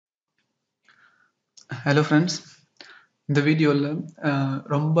Hello friends, இந்த வீடியோவில்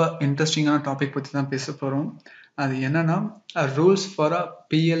ரொம்ப இன்ட்ரெஸ்டிங்கான டாபிக் பற்றி தான் பேச போகிறோம். அது என்னன்னா rules for a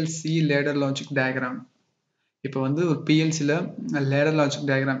PLC ladder logic diagram. இப்போ வந்து ஒரு பிஎல்சியில் ladder logic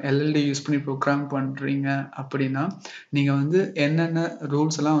diagram LLD use பண்ணி ப்ரோக்ராம் பண்ணுறீங்க அப்படின்னா நீங்கள் வந்து என்னென்ன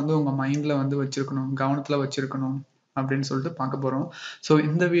ரூல்ஸ் எல்லாம் வந்து உங்கள் மைண்டில் வந்து வச்சுருக்கணும், கவனத்தில் வச்சுருக்கணும் அப்படின்னு சொல்லிட்டு பார்க்க போகிறோம். ஸோ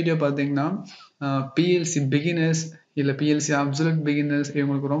இந்த வீடியோ பார்த்தீங்கன்னா பிஎல்சி பிகினர்ஸ் இல்லை பிஎல்சி அப்சல்யூட் பிகினர்ஸ்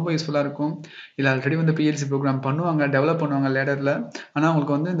இவங்களுக்கு ரொம்ப யூஸ்ஃபுல்லாக இருக்கும். இல்லை ஆல்ரெடி வந்து பிஎல்சி ப்ரோக்ராம் பண்ணுவாங்க, டெவலப் பண்ணுவாங்க லேடரில், ஆனால்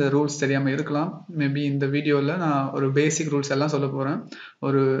அவங்களுக்கு வந்து இந்த ரூல்ஸ் தெரியாமல் இருக்கலாம். மேபி இந்த வீடியோவில் நான் ஒரு பேசிக் ரூல்ஸ் எல்லாம் சொல்ல போகிறேன்.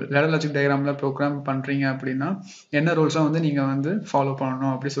 ஒரு லேடர் லாஜிக் டயக்ராமில் ப்ரோக்ராம் பண்ணுறீங்க அப்படின்னா என்ன ரூல்ஸாக வந்து நீங்கள் வந்து ஃபாலோ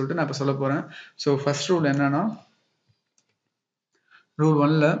பண்ணணும் அப்படி சொல்லிட்டு நான் இப்போ சொல்ல போகிறேன். ஸோ ஃபர்ஸ்ட் ரூல் என்னன்னா, ரூல்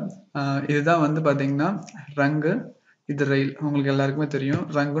 1ல் இதுதான் வந்து பார்த்தீங்கன்னா ரங்கு, இது ரயில். உங்களுக்கு எல்லாருக்குமே தெரியும்,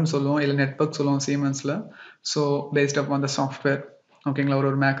 ரங்குன்னு சொல்லுவோம், இல்லை நெட்வொர்க் சொல்லுவோம் சீமென்ஸில். So based up on the software, ஓகேங்களா.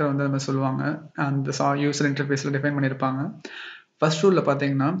 ஒரு மேக்கர் வந்து நம்ம சொல்லுவாங்க, அந்த யூசர் இன்டர்ஃபேஸில் டிஃபைன் பண்ணியிருப்பாங்க. ஃபர்ஸ்ட் ரூலில்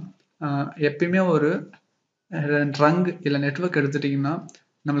பார்த்தீங்கன்னா எப்பயுமே ஒரு ரங் இல்லை நெட்வொர்க் எடுத்துட்டிங்கன்னா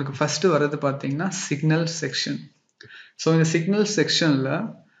நம்மளுக்கு ஃபஸ்ட்டு வர்றது பார்த்தீங்கன்னா சிக்னல் செக்ஷன். ஸோ இந்த சிக்னல் செக்ஷனில்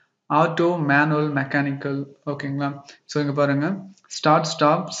ஆட்டோ, மேனுவல், மெக்கானிக்கல், ஓகேங்களா. ஸோ இங்கே பாருங்கள்,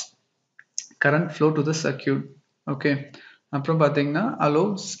 stops current flow to the circuit, okay. அப்புறம் பார்த்தீங்கன்னா allow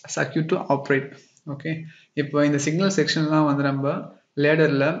circuit to operate, okay. இப்போ இந்த சிக்னல் செக்ஷன்லாம் வந்து நம்ம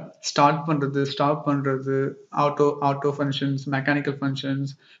லேடரில் ஸ்டார்ட் பண்ணுறது, ஸ்டாப் பண்ணுறது, auto functions, mechanical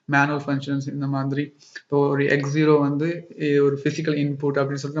functions, manual functions, இந்த மாதிரி. இப்போ ஒரு X0 வந்து ஒரு ஃபிசிக்கல் இன்புட்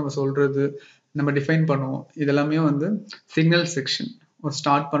அப்படின்னு சொல்லிட்டு நம்ம சொல்கிறது, நம்ம டிஃபைன் பண்ணுவோம். இதெல்லாமே வந்து சிக்னல் செக்ஷன்.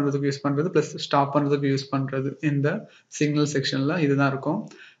 ஸ்டார்ட் பண்ணுறதுக்கு யூஸ் பண்ணுறது ப்ளஸ் ஸ்டாப் பண்ணுறதுக்கு யூஸ் பண்ணுறது இந்த சிக்னல் செக்ஷனில் இதுதான் இருக்கும்.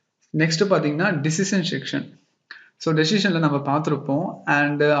 நெக்ஸ்ட் பார்த்தீங்கன்னா டிசிஷன் செக்ஷன். ஸோ டெசிஷனில் நம்ம பார்த்துருப்போம்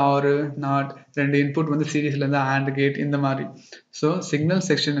அண்டு ஆர் நாட், ரெண்டு இன்புட் வந்து சீரீஸ்லேருந்து அண்ட் கேட் இந்த மாதிரி. ஸோ சிக்னல்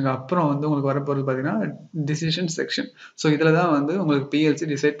செக்ஷனுக்கு அப்புறம் வந்து உங்களுக்கு வரப்போகிறது பார்த்தீங்கன்னா டிசிஷன் செக்ஷன். ஸோ இதில் தான் வந்து உங்களுக்கு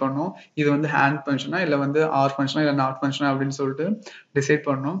பிஎல்சி டிசைட் பண்ணும், இது வந்து ஹேண்ட் ஃபங்க்ஷனா இல்லை வந்து ஆர் ஃபங்க்ஷனா இல்லை நாட் ஃபங்க்ஷனா அப்படின்னு சொல்லிட்டு டிசைட்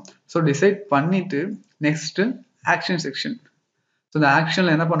பண்ணணும். ஸோ டிசைட் பண்ணிவிட்டு நெக்ஸ்ட்டு ஆக்ஷன் செக்ஷன். ஸோ இந்த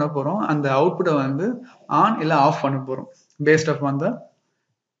ஆக்ஷனில் என்ன பண்ண போகிறோம், அந்த அவுட்புட்டை வந்து ஆன் இல்லை ஆஃப் பண்ண போகிறோம். பேஸ்ட் ஆஃப் அந்த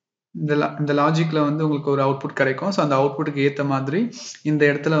இந்த லாஜிக்கில் வந்து உங்களுக்கு ஒரு அவுட்புட் கிடைக்கும். ஸோ அந்த அவுட்புட்டுக்கு ஏற்ற மாதிரி இந்த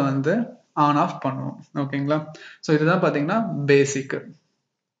இடத்துல வந்து ஆன் ஆஃப் பண்ணுவோம், ஓகேங்களா. ஸோ இதுதான் பார்த்தீங்கன்னா பேசிக்.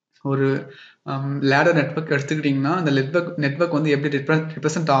 ஒரு லேடர் நெட்வொர்க் எடுத்துக்கிட்டிங்கன்னா அந்த நெட்வொர்க் வந்து எப்படி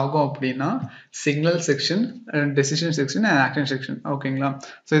ரிப்ரசென்ட் ஆகும் அப்படின்னா signal section, decision section and action section, ஓகேங்களா.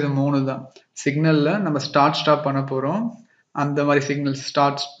 ஸோ இது 3 தான். சிக்னலில் நம்ம ஸ்டாப் பண்ண போகிறோம், அந்த மாதிரி signal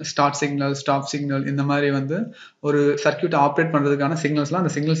start signal, stop signal, இந்த மாதிரி வந்து ஒரு சர்க்யூட் ஆப்ரேட் பண்ணுறதுக்கான சிக்னல்ஸ்லாம்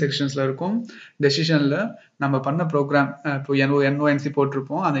அந்த சிக்னல் செக்ஷன்ஸில் இருக்கும். டெசிஷனில் நம்ம பண்ண ப்ரோக்ராம், இப்போ NONC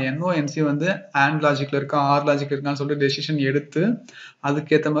போட்டிருப்போம், அந்த NONC வந்து AND லாஜிக்கில் இருக்கா ஆர் லாஜிக் இருக்கான்னு சொல்லிட்டு டெசிஷன் எடுத்து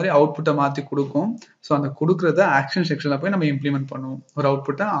அதுக்கேற்ற மாதிரி அவுட்புட்டை மாற்றி கொடுக்கும். ஸோ அந்த கொடுக்குறத ஆக்ஷன் செக்ஷனில் போய் நம்ம இம்ப்ளிமெண்ட் பண்ணுவோம், ஒரு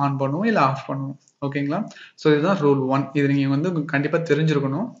அவுட்புட்டை ஆன் பண்ணுவோம் இல்லை ஆஃப் பண்ணுவோம், ஓகேங்களா. ஸோ இதுதான் ரூல் 1. இது நீங்கள் வந்து கண்டிப்பாக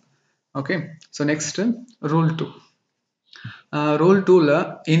தெரிஞ்சிருக்கணும், okay. So next rule 2. Rule 2ல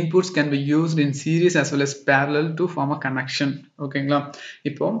inputs can be used in series as well as parallel to form a connection, ஓகேங்களா.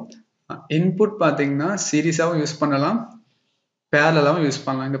 இப்போ இன்புட் பார்த்தீங்கன்னா சீரீஸாகவும் யூஸ் பண்ணலாம், பேரலாகவும் யூஸ்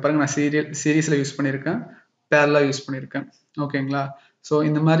பண்ணலாம். இங்கே பாருங்க, நான் சீரீஸில் யூஸ் பண்ணியிருக்கேன், பேரலாக யூஸ் பண்ணியிருக்கேன், ஓகேங்களா. ஸோ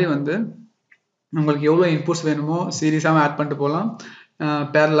இந்த மாதிரி வந்து உங்களுக்கு எவ்வளோ இன்புட்ஸ் வேணுமோ சீரீஸாகவும் ஆட் பண்ணிட்டு போகலாம்,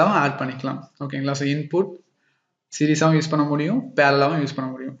 பேரலாகவும் ஆட் பண்ணிக்கலாம், ஓகேங்களா. ஸோ இன்புட் சீரீஸாகவும் யூஸ் பண்ண முடியும், பேரலாகவும் யூஸ் பண்ண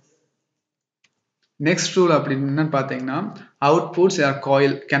முடியும். நெக்ஸ்ட் ரூல் அப்படின்னு என்னன்னு பார்த்தீங்கன்னா outputs R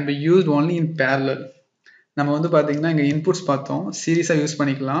coil can be used only in parallel. நம்ம வந்து பார்த்தீங்கன்னா இங்கே இன்புட்ஸ் பார்த்தோம், சீரீஸாக யூஸ்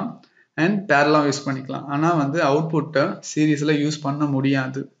பண்ணிக்கலாம் அண்ட் பேரலாக யூஸ் பண்ணிக்கலாம். ஆனால் வந்து அவுட்புட்டை சீரீஸில் யூஸ் பண்ண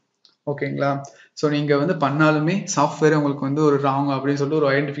முடியாது, ஓகேங்களா. ஸோ நீங்கள் வந்து பண்ணாலுமே சாஃப்ட்வேர் உங்களுக்கு வந்து ஒரு ராங் அப்படின்னு சொல்லிட்டு ஒரு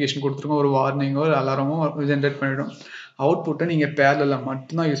ஐடென்டிஃபிகேஷன் கொடுத்துருக்கோம், ஒரு வார்னிங்கோ ஒரு அலாரமோ ஜென்ரேட் பண்ணிவிடும். அவுட்புட்டை நீங்கள் பேரலில்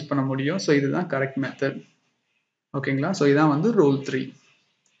மட்டும்தான் யூஸ் பண்ண முடியும். ஸோ இதுதான் கரெக்ட் மெத்தட், ஓகேங்களா. ஸோ இதான் வந்து rule 3.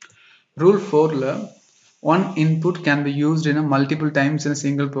 Rule 4ல one input can be used in a multiple times in a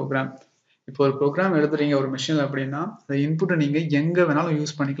single program. இப்போ ஒரு ப்ரோக்ராம் எழுதுறீங்க ஒரு மிஷினில் அப்படின்னா அந்த இன்புட்டை நீங்கள் எங்கே வேணாலும்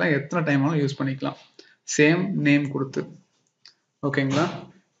யூஸ் பண்ணிக்கலாம், எத்தனை டைம் வேணாலும் யூஸ் பண்ணிக்கலாம், சேம் நேம் கொடுத்து, ஓகேங்களா.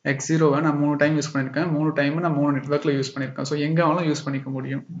 X0வை நான் 3 டைம் யூஸ் பண்ணியிருக்கேன், 3 டைம் நான் 3 நெட்வொர்க்கில் யூஸ் பண்ணியிருக்கேன். ஸோ எங்கே வேணாலும் யூஸ் பண்ணிக்க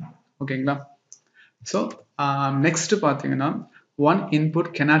முடியும், ஓகேங்களா. ஸோ நெக்ஸ்ட் பார்த்தீங்கன்னா one input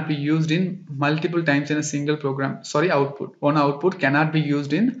cannot be used in multiple times in a single program. Sorry, one output cannot be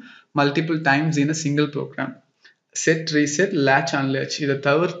used in multiple times in a single program. Set, reset, latch, unlatch இதை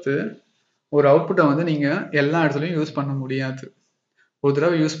தவிர்த்து ஒரு அவுட்புட்டை வந்து நீங்கள் எல்லா இடத்துலையும் use பண்ண முடியாது. ஒரு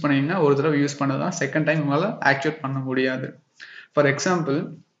தடவை யூஸ் பண்ணீங்கன்னா ஒரு தடவை யூஸ் பண்ணதான், செகண்ட் டைம் உங்களால் ஆக்டிவேட் பண்ண முடியாது. ஃபார் எக்ஸாம்பிள்,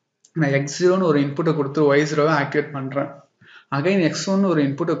 நான் X0ன்னு ஒரு இன்புட்டை கொடுத்து Y0வை ஆக்டிவேட் பண்ணுறேன், அகைன் X1 ஒரு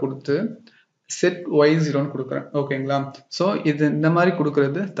இன்புட்டை கொடுத்து செட் y0 கொடுக்குறேன். ஓகேங்களா? ஸோ இது இந்த மாதிரி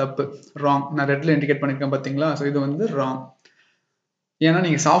கொடுக்கறது தப்பு, ராங். நான் ரெட்ல இண்டிகேட் பண்ணிருக்கேன் பார்த்தீங்களா? ஸோ இது வந்து ராங். ஏன்னா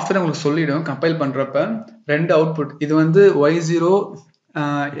நீங்க சாஃப்ட்வேர் உங்களுக்கு சொல்லிடும் கம்பைல் பண்றப்ப ரெண்டு அவுட்புட், இது வந்து y0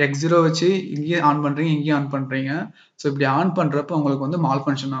 x0 வச்சு இங்கேயும் ஆன் பண்றீங்க, இங்கேயும் ஆன் பண்றீங்க. ஸோ இப்படி ஆன் பண்றப்ப உங்களுக்கு வந்து மால்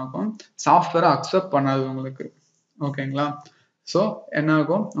ஃபங்க்ஷன் ஆகும், சாஃப்ட்வேரை அக்செப்ட் பண்ணாது உங்களுக்கு. ஓகேங்களா? ஸோ என்ன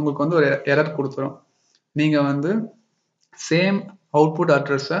ஆகும், உங்களுக்கு வந்து ஒரு எரர் கொடுத்துரும். நீங்க வந்து சேம் அவுட்புட்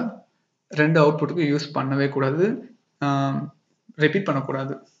அட்ரஸை ரெண்டு அவுட்புட்டுக்கு யூஸ் பண்ணவே கூடாது, ரிப்பீட்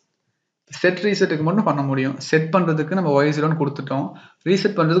பண்ணக்கூடாது. செட் ரீசெட்டுக்கு மட்டும் பண்ண முடியும். செட் பண்றதுக்கு நம்ம y0 கொடுத்துட்டோம்,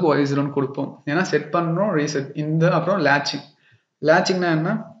 ரீசெட் பண்றதுக்கு y0 கொடுப்போம். ஏன்னா செட் பண்றோம், ரீசெட் இந்த, அப்புறம் லேட்சிங். லேட்சிங்னா என்ன,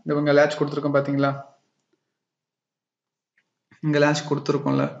 இவங்க லேட்ச் கொடுத்துருக்கோம் பாத்தீங்களா, இங்க லேட்ச்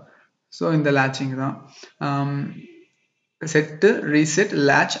கொடுத்துருக்கோம்ல. ஸோ இந்த லேட்சிங் தான். செட்டு, ரீசெட்,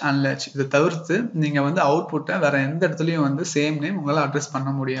 லேட்ச், அன்லேட்ச் இதை தவிர்த்து நீங்க வந்து அவுட்புட்டை வேற எந்த இடத்துலையும் வந்து சேம் நேம் உங்களால் அட்ரஸ் பண்ண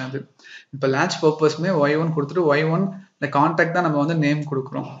முடியாது. இப்போ லேட்ச் பர்பஸ்மே y1 கொடுத்துட்டு y1 இந்த கான்டாக்ட் தான் நம்ம வந்து நேம்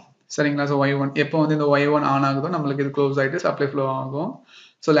கொடுக்குறோம். சரிங்களா? ஸோ y1 எப்போ வந்து இந்த y1 ஆன் ஆகுதோ நம்மளுக்கு இது க்ளோஸ் ஆகிட்டு சப்ளை ஃப்ளோ ஆகும்.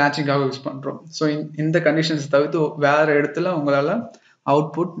 ஸோ லேட்சிங்காக யூஸ் பண்ணுறோம். ஸோ இந்த கண்டிஷன்ஸ் தவிர்த்து வேற இடத்துல உங்களால்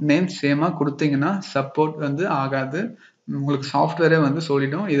அவுட்புட் நேம் சேமாக கொடுத்தீங்கன்னா சப்போர்ட் வந்து ஆகாது. உங்களுக்கு சாஃப்ட்வேரே வந்து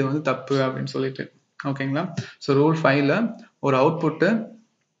சொல்லிடும் இது வந்து தப்பு அப்படின்னு சொல்லிட்டு. ஓகேங்களா? ஸோ ரூல் 5ல ஒரு அவுட்புட்டு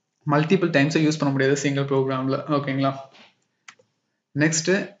மல்டிபிள் டைம்ஸை யூஸ் பண்ண முடியாது சிங்கிள் ப்ரோக்ராமில். ஓகேங்களா? Next,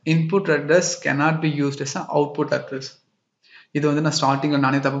 input address cannot be used as an output address. இது வந்து நான் ஸ்டார்டிங்கில்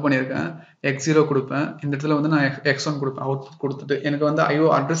நானே தப்பு பண்ணியிருக்கேன். x0 கொடுப்பேன், இந்த இடத்துல வந்து நான் x1 கொடுப்பேன் அவுட்புட் கொடுத்துட்டு. எனக்கு வந்து ஐஓ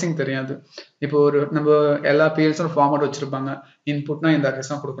அட்ரஸிங் தெரியாது. இப்போ ஒரு நம்ம எல்லா பிஎல்ஸும் ஃபார்மேட் வச்சிருப்பாங்க, இன்புட்னா இந்த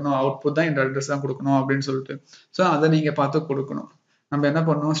அட்ரஸ் தான் கொடுக்கணும், அவுட்புட் தான் இந்த அட்ரஸ் தான் கொடுக்கணும் அப்படின்னு சொல்லிட்டு. ஸோ அதை நீங்கள் பார்த்து கொடுக்கணும். நம்ம என்ன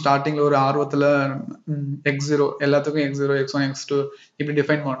பண்ணுவோம், ஸ்டார்டிங்கில் ஒரு ஆர்வத்தில் x0 எல்லாத்துக்கும் x0 x1 x2 இப்படி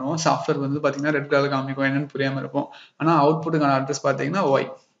டிஃபைன் பண்ணுவோம். சாஃப்ட்வேர் வந்து பார்த்தீங்கன்னா ரெட் கலர் காமிக்கும், என்னன்னு புரியாமல் இருப்போம். ஆனால் அவுட்புட்டுக்கான அட்ரஸ் பார்த்தீங்கன்னா y.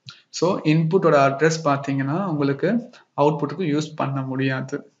 ஸோ இன்புட்டோட அட்ரஸ் பார்த்தீங்கன்னா உங்களுக்கு அவுட்புட்டுக்கு யூஸ் பண்ண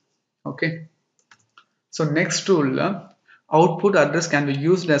முடியாது. Okay? So next ரூல்ல output address can be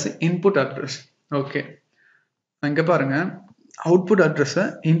used as input address. Okay, இங்கே பாருங்க, அவுட்புட் அட்ரஸை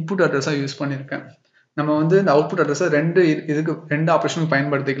இன்புட் அட்ரஸாக யூஸ் பண்ணியிருக்கேன். நம்ம வந்து இந்த அவுட்புட் அட்ரஸை ரெண்டு ஆப்ரேஷனுக்கு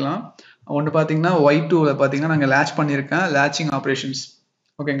பயன்படுத்திக்கலாம். ஒன்று பார்த்தீங்கன்னா y2ல பார்த்தீங்கன்னா நாங்கள் லேட்ச் பண்ணியிருக்கேன், லேட்சிங் ஆப்ரேஷன்ஸ்.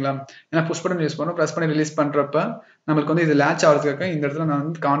 ஓகேங்களா? ஏன்னா புஷ் பட்டன் யூஸ் பண்ணுறோம், ப்ரெஸ் பண்ணி ரிலீஸ் பண்ணுறப்ப நம்மளுக்கு வந்து இது லேட்ச் ஆகிறதுக்காக இந்த இடத்துல நான்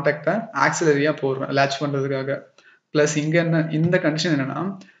வந்து கான்டாக்டை ஆக்சிலரியாக போடுறேன் லேட்ச் பண்ணுறதுக்காக. ப்ளஸ் இங்கே என்ன, இந்த கண்டிஷன் என்னன்னா,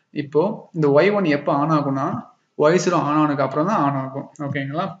 இப்போ இந்த y1 எப்போ ஆன் ஆகும்னா y0 ஆன் ஆனதுக்கு அப்புறம் தான் ஆன் ஆகும்.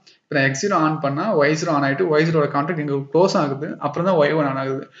 ஓகேங்களா? இப்போ நான் x0 ஆன் பண்ணால் y0 ஆன் ஆகிட்டு y0 கான்டாக்ட் இங்கே க்ளோஸ் ஆகுது, அப்புறம் தான் y1 ஆன்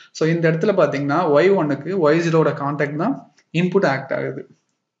ஆகுது. ஸோ இந்த இடத்துல பார்த்தீங்கன்னா y1க்கு y0 கான்டாக்ட் தான் இன்புட் ஆக்ட் ஆகுது.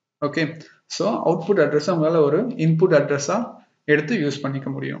 ஓகே? ஸோ அவுட்புட் அட்ரஸை உங்களால் ஒரு இன்புட் அட்ரஸாக எடுத்து யூஸ் பண்ணிக்க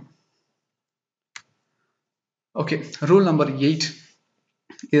முடியும். Okay, rule number 8.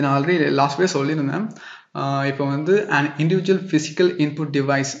 இது நான் ஆல்ரெடி லாஸ்ட் வே சொல்லியிருந்தேன். இப்போ வந்து an individual physical input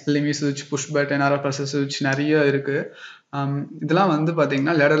device, limit switch, push button, RFS switch நிறைய இருக்கு. இதெல்லாம் வந்து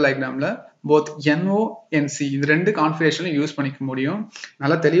பார்த்தீங்கன்னா லேடர் டயக்ராமில் போத் NO NC இது ரெண்டு கான்ஃபிகரேஷன்லையும் யூஸ் பண்ணிக்க முடியும்.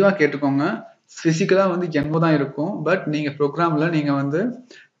 நல்லா தெளிவாக கேட்டுக்கோங்க. ஃபிசிக்கலாக வந்து NO தான் இருக்கும், பட் நீங்கள் ப்ரோக்ராமில் வந்து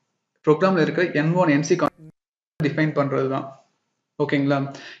ப்ரோக்ராமில் இருக்கிற NO NC டிஃபைன் பண்ணுறது தான். ஓகேங்களா?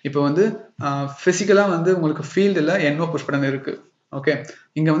 இப்போ வந்து ஃபிசிக்கலாக வந்து உங்களுக்கு ஃபீல்டில் NO புஷ் பட்டன் இருக்கு. ஓகே,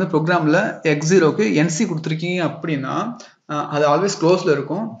 இங்க வந்து ப்ரோக்ராம்ல x0க்கு NC கொடுத்துருக்கீங்க அப்படின்னா அது ஆல்வேஸ் க்ளோஸ்ல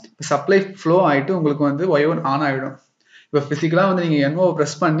இருக்கும். சப்ளை ஃப்ளோ ஆயிட்டு உங்களுக்கு வந்து y1 ஆன் ஆயிடும். இப்போ பிசிக்கலா வந்து நீங்க NO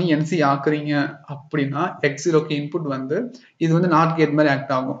ப்ரெஸ் பண்ணி NC ஆக்குறீங்க அப்படின்னா x0க்கு இன்புட் வந்து இது வந்து நாட் கேட் மாதிரி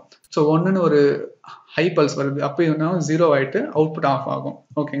ஆக்ட் ஆகும். ஸோ ஒன்றுன்னு ஒரு ஹை பல்ஸ் வருது, அப்போ என்ன 0 ஆயிட்டு அவுட்புட் ஆஃப் ஆகும்.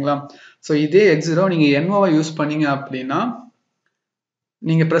 ஓகேங்களா? ஸோ இதே x0 நீங்க NOவை யூஸ் பண்ணீங்க அப்படின்னா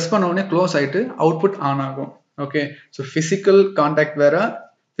நீங்க ப்ரெஸ் பண்ண உடனே க்ளோஸ் ஆயிட்டு அவுட்புட் ஆன் ஆகும். ஓகே, ஸோ பிசிக்கல் கான்டாக்ட் வேற,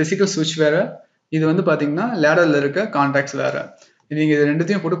 பிசிக்கல் சுவிட்ச் வேற, இது வந்து பாத்தீங்கன்னா லேடர்ல இருக்க கான்டாக்ட்ஸ் வேற. நீங்க இது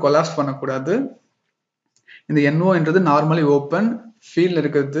ரெண்டுத்தையும் போட்டு கொலாப்ஸ் பண்ணக்கூடாது. இந்த NOன்றது நார்மலி ஓப்பன் ஃபீல்ட்ல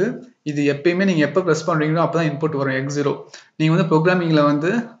இருக்கிறது. இது எப்பயுமே நீங்க எப்போ ப்ரெஸ் பண்றீங்களோ அப்பதான் இன்புட் வரும் x0. நீங்க வந்து ப்ரோக்ராமிங்ல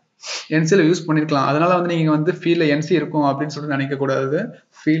வந்து NCல யூஸ் பண்ணிருக்கலாம், அதனால வந்து நீங்க வந்து ஃபீல்ட்ல NC இருக்கும் அப்படின்னு சொல்லிட்டு நினைக்க கூடாது.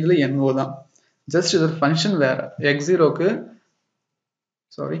 ஃபீல்ட்ல NO தான், ஜஸ்ட் இது ஒரு ஃபங்க்ஷன் வேற. x0க்கு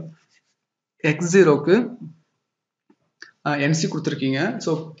NC கொடுத்துருக்கீங்க.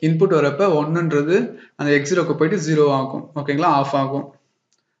 ஸோ இன்புட் வரப்ப 1ன்றது அந்த x0க்கு போயிட்டு 0 ஆகும். ஓகேங்களா? ஆஃப் ஆகும்.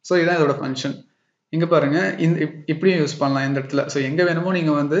 ஸோ இதுதான் இதோட ஃபங்க்ஷன். இங்க பாருங்க, இப்படியும் யூஸ் பண்ணலாம் இந்த இடத்துல. ஸோ எங்க வேணுமோ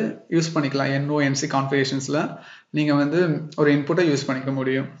நீங்க வந்து யூஸ் பண்ணிக்கலாம். NO NC கான்ஃபிகரேஷன்ஸ்ல நீங்க வந்து ஒரு இன்புட்டை யூஸ் பண்ணிக்க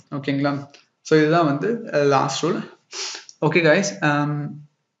முடியும். ஓகேங்களா? ஸோ இதுதான் வந்து லாஸ்ட் ரூல். ஓகே கைஸ்,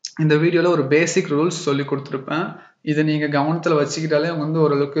 இந்த வீடியோல ஒரு பேசிக் ரூல்ஸ் சொல்லி கொடுத்துருப்பேன். இதை நீங்க கவனத்துல வச்சுக்கிட்டாலே வந்து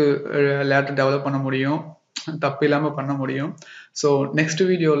ஓரளவுக்கு லேட்டர் டெவலப் பண்ண முடியும். தப்பு இல்லாமல் பண்ண முடியும். ஸோ நெக்ஸ்ட்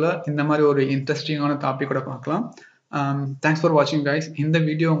வீடியோவில் இந்த மாதிரி ஒரு இன்ட்ரெஸ்டிங்கான டாபிக்கோட பார்க்கலாம். தேங்க்ஸ் ஃபார் வாட்சிங் கைஸ். இந்த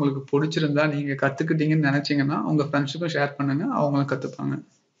வீடியோ உங்களுக்கு பிடிச்சிருந்தா நீங்கள் கற்றுக்கிட்டீங்கன்னு நினச்சிங்கன்னா உங்கள் ஃப்ரெண்ட்ஸுக்கும் ஷேர் பண்ணுங்கள், அவங்களும் கற்றுப்பாங்க.